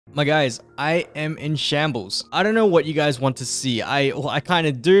My guys, I am in shambles. I don't know what you guys want to see. I kind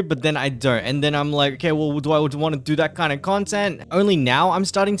of do, but then I don't. And then I'm like, okay, well, do I want to do that kind of content? Only now I'm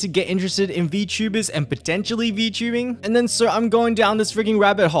starting to get interested in VTubers and potentially VTubing. And then so I'm going down this freaking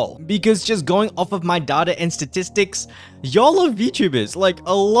rabbit hole because just going off of my data and statistics, y'all love VTubers. Like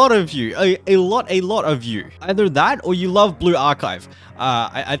a lot of you, a lot of you. Either that or you love Blue Archive.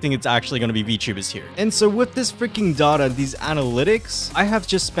 I think it's actually going to be VTubers here. And so with this freaking data, these analytics, I have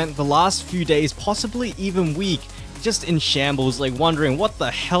just spent the last few days, possibly even week, just in shambles, like wondering what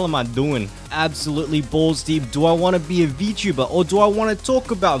the hell am I doing? Absolutely balls deep. Do I want to be a VTuber or do I want to talk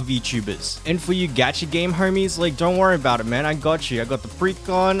about VTubers? And for you gacha game homies, like don't worry about it, man. I got you. I got the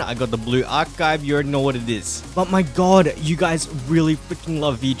Precon, I got the Blue Archive, you already know what it is. But my god, you guys really freaking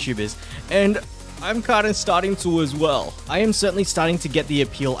love VTubers. And I'm kind of starting to as well. I am certainly starting to get the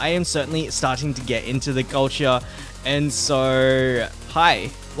appeal. I am certainly starting to get into the culture. And so,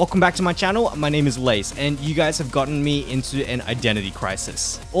 hi. Welcome back to my channel. My name is Lace, and you guys have gotten me into an identity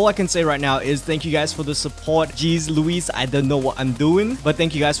crisis. All I can say right now is thank you guys for the support. Jeez Louise, I don't know what I'm doing, but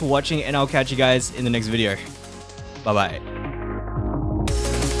thank you guys for watching, and I'll catch you guys in the next video. Bye-bye.